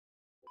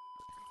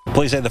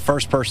Police say the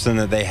first person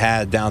that they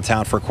had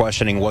downtown for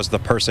questioning was the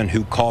person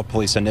who called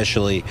police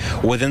initially.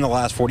 Within the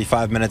last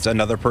 45 minutes,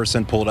 another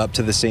person pulled up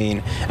to the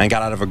scene and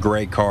got out of a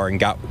gray car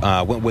and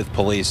went with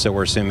police. So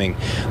we're assuming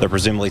they're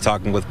presumably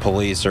talking with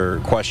police or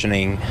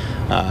questioning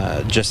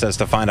just as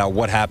to find out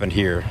what happened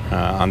here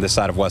on this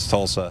side of West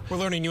Tulsa. We're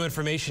learning new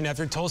information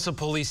after Tulsa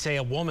police say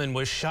a woman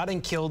was shot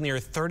and killed near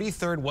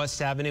 33rd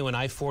West Avenue and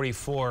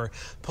I-44.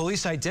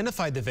 Police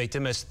identified the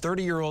victim as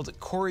 30-year-old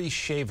Kori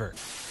Shaver.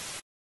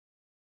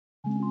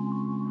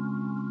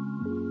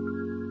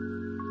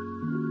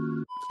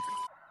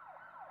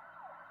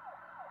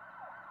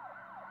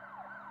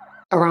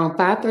 Around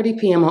 5:30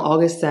 p.m. on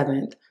August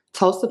 7th,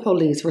 Tulsa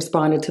police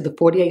responded to the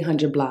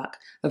 4800 block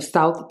of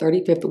South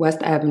 35th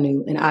West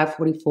Avenue and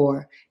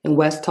I-44 in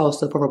West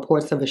Tulsa for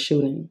reports of a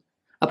shooting.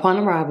 Upon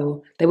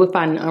arrival, they would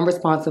find an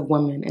unresponsive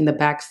woman in the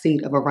back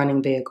seat of a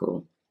running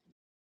vehicle.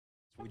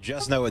 We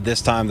just know at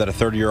this time that a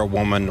 30-year-old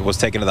woman was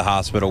taken to the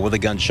hospital with a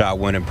gunshot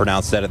wound and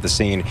pronounced dead at the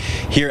scene.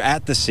 Here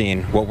at the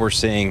scene, what we're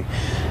seeing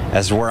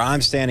as where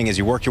I'm standing, as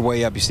you work your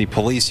way up, you see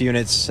police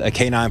units, a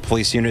K-9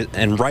 police unit,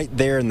 and right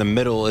there in the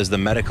middle is the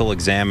medical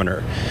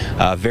examiner.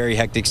 Very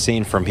hectic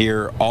scene from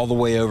here all the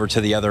way over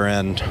to the other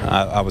end.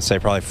 I would say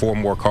probably 4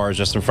 more cars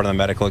just in front of the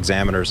medical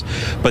examiners.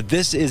 But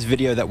this is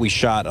video that we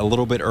shot a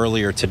little bit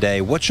earlier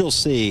today. What you'll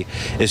see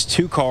is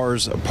 2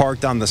 cars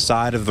parked on the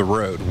side of the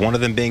road, one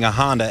of them being a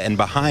Honda, and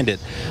behind it,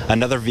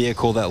 another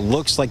vehicle that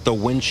looks like the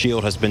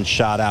windshield has been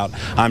shot out.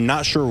 I'm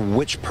not sure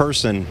which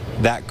person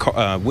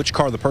which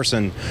car the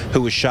person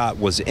who was shot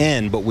was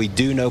in, but we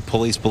do know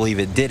police believe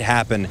it did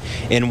happen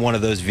in one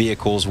of those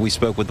vehicles. We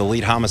spoke with the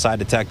lead homicide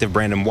detective,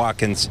 Brandon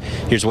Watkins.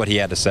 Here's what he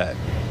had to say.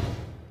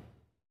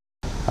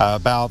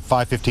 About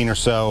 5:15 or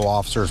so,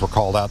 officers were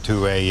called out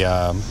to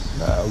a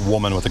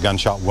woman with a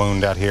gunshot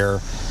wound out here.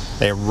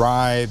 They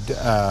arrived,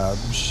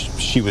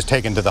 she was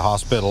taken to the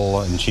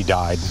hospital and she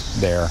died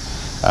there.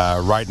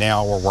 Right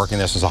now, we're working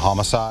this as a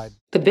homicide.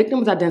 The victim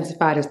was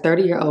identified as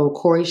 30-year-old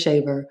Kori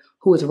Shaver,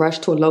 who was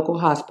rushed to a local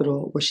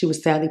hospital where she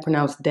was sadly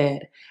pronounced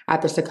dead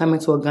after succumbing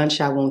to a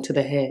gunshot wound to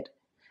the head.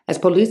 As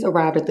police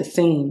arrived at the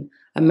scene,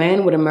 a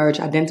man would emerge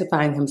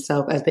identifying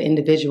himself as the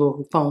individual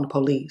who phoned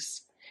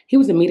police. He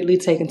was immediately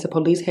taken to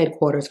police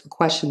headquarters for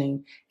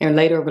questioning and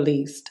later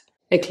released.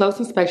 A close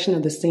inspection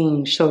of the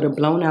scene showed a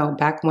blown-out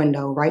back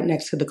window right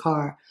next to the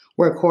car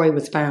where Kori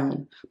was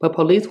found, but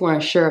police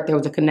weren't sure if there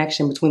was a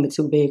connection between the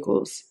 2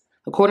 vehicles.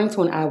 According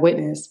to an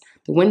eyewitness,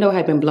 the window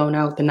had been blown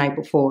out the night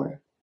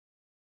before.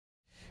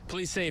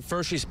 Police say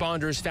first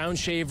responders found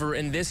Shaver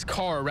in this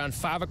car around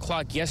 5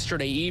 o'clock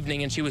yesterday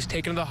evening, and she was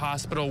taken to the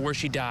hospital where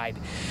she died.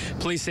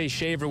 Police say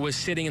Shaver was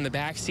sitting in the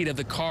back seat of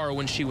the car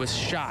when she was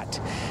shot.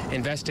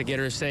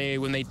 Investigators say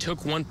when they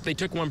took one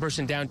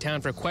person downtown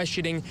for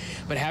questioning,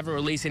 but haven't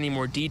released any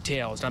more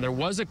details. Now, there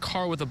was a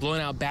car with a blown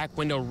out back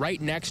window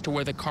right next to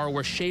where the car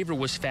where Shaver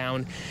was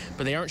found,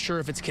 but they aren't sure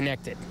if it's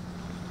connected.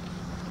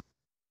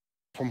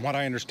 From what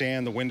I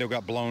understand, the window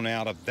got blown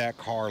out of that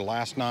car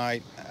last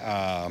night,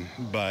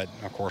 but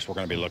of course we're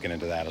going to be looking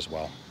into that as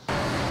well.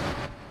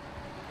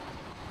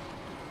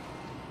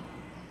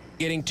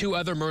 Getting 2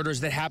 other murders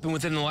that happened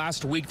within the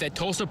last week that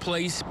Tulsa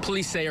police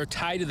say are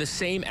tied to the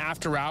same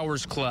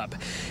after-hours club.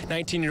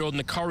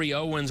 19-year-old Kori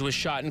Owens was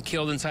shot and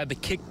killed inside the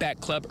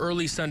Kickback Club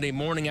early Sunday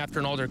morning after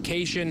an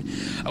altercation.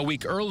 A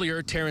week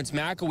earlier, Terrence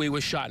McAwee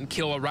was shot and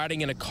killed while riding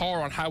in a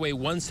car on Highway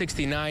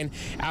 169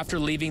 after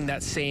leaving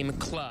that same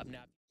club.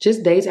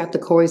 Just days after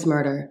Kori's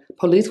murder,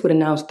 police would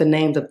announce the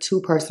names of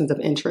 2 persons of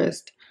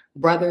interest,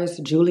 brothers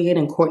Julian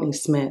and Courtney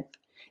Smith.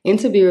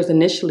 Interviewers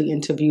initially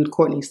interviewed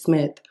Courtney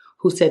Smith,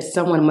 who said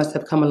someone must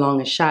have come along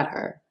and shot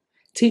her.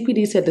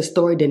 TPD said the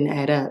story didn't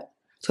add up,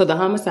 so the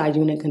homicide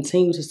unit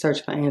continued to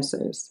search for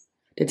answers.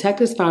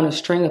 Detectives found a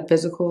string of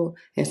physical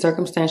and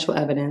circumstantial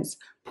evidence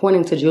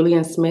pointing to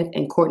Julian Smith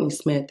and Courtney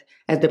Smith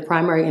as the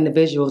primary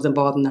individuals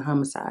involved in the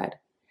homicide.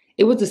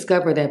 It was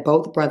discovered that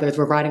both brothers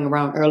were riding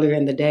around earlier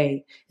in the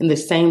day in the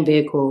same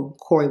vehicle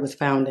Kori was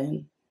found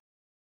in.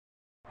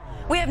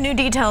 We have new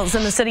details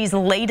in the city's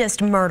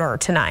latest murder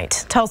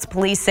tonight. Tulsa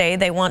police say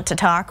they want to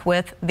talk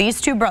with these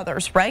 2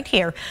 brothers right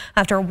here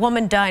after a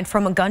woman died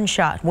from a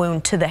gunshot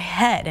wound to the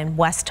head in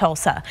West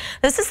Tulsa.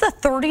 This is the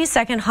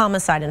 32nd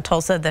homicide in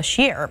Tulsa this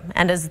year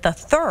and is the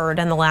 3rd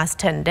in the last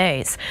 10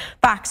 days.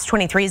 Fox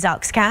 23's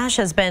Alex Cash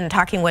has been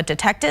talking with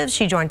detectives.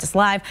 She joins us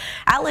live.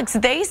 Alex,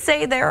 they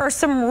say there are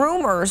some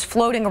rumors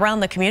floating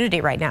around the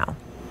community right now.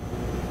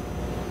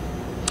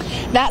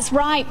 That's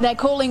right. They're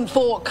calling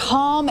for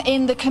calm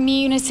in the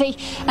community,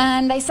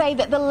 and they say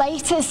that the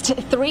latest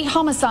 3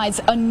 homicides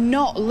are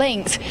not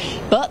linked,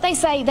 but they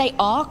say they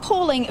are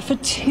calling for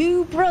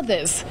 2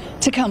 brothers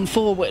to come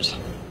forward.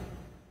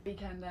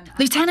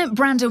 Lieutenant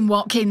Brandon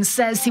Watkins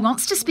says he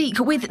wants to speak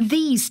with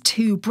these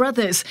 2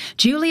 brothers,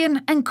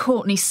 Julian and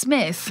Courtney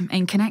Smith,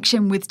 in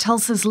connection with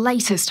Tulsa's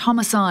latest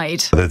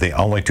homicide. They're the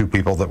only 2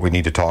 people that we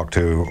need to talk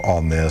to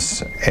on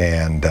this,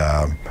 and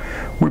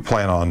we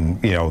plan on,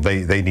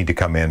 they need to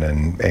come in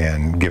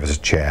and give us a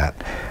chat.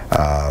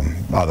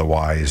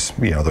 Otherwise,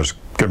 there's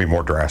going to be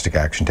more drastic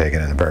action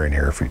taken in the very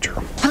near future.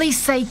 Police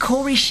say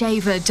Kori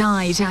Shaver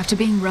died after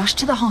being rushed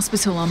to the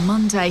hospital on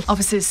Monday.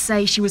 Officers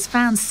say she was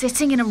found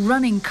sitting in a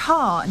running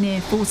car near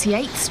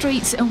 48th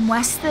Street and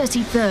West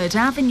 33rd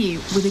Avenue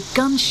with a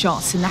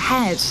gunshot in the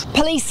head.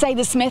 Police say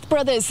the Smith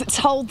brothers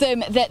told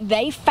them that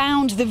they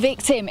found the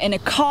victim in a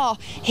car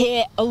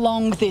here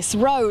along this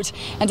road.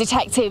 And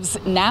detectives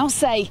now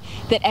say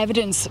that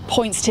evidence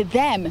points to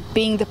them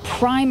being the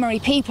primary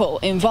people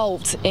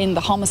involved in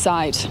the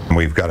homicide.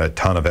 We've got a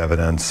ton of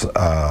evidence.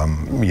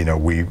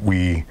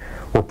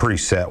 We're pretty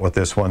set with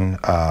this one,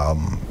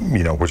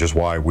 which is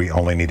why we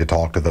only need to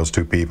talk to those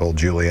two people,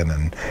 Julian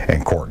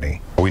and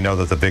Courtney. We know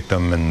that the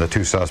victim and the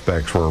two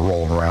suspects were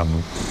rolling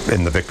around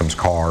in the victim's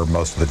car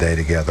most of the day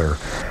together.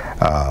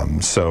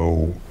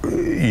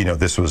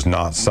 This was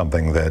not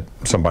something that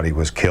somebody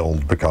was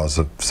killed because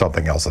of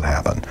something else that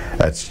happened.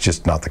 That's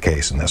just not the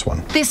case in this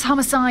one. This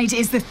homicide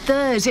is the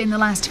third in the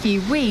last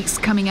few weeks,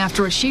 coming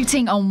after a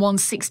shooting on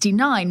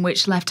 169,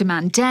 which left a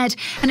man dead,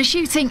 and a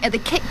shooting at the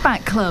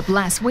Kickback Club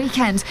last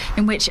weekend,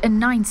 in which a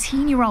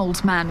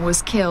 19-year-old man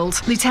was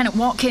killed. Lieutenant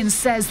Watkins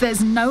says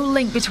there's no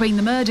link between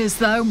the murders,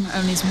 though,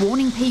 and is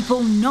warning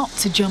people not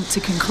to jump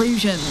to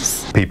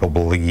conclusions. People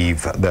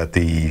believe that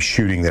the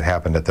shooting that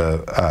happened at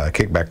the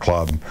Kickback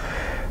Club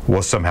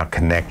was somehow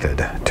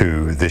connected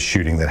to this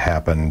shooting that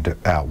happened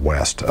out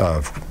west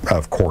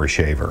of Kori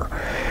Shaver.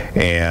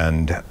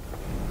 And,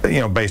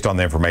 based on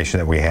the information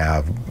that we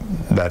have,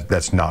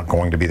 that's not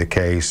going to be the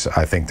case.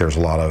 I think there's a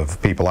lot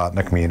of people out in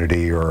the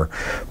community who are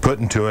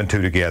putting two and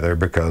two together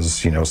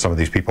because, some of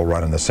these people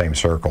run in the same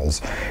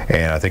circles,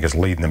 and I think it's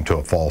leading them to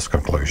a false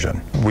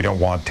conclusion. We don't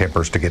want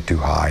tempers to get too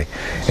high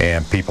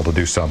and people to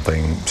do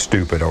something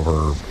stupid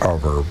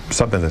over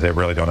something that they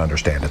really don't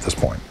understand at this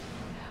point.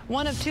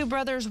 One of two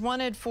brothers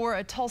wanted for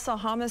a Tulsa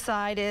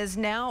homicide is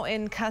now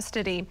in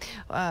custody.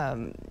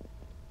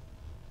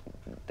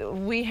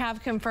 We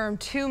have confirmed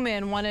two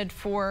men wanted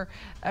for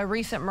a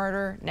recent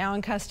murder now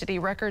in custody.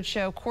 Records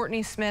show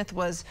Courtney Smith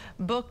was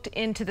booked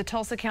into the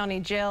Tulsa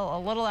County Jail a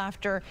little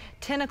after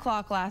 10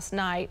 o'clock last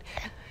night.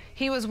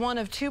 He was one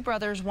of two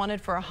brothers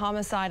wanted for a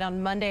homicide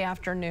on Monday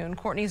afternoon.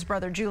 Courtney's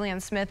brother, Julian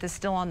Smith, is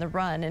still on the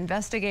run.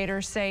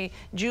 Investigators say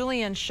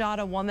Julian shot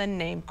a woman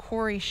named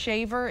Kori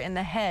Shaver in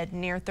the head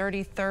near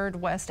 33rd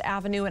West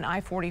Avenue and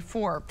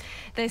I-44.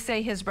 They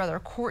say his brother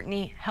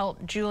Courtney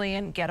helped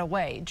Julian get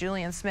away.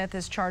 Julian Smith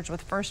is charged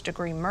with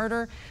first-degree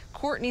murder.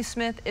 Courtney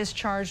Smith is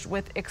charged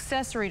with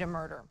accessory to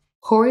murder.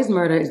 Kori's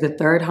murder is the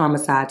third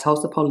homicide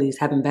Tulsa police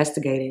have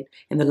investigated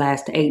in the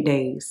last 8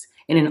 days.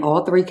 And in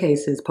all three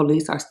cases,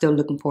 police are still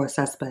looking for a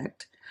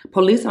suspect.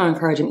 Police are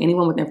encouraging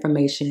anyone with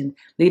information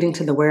leading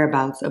to the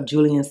whereabouts of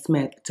Julian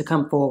Smith to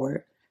come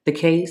forward. The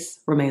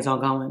case remains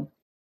ongoing.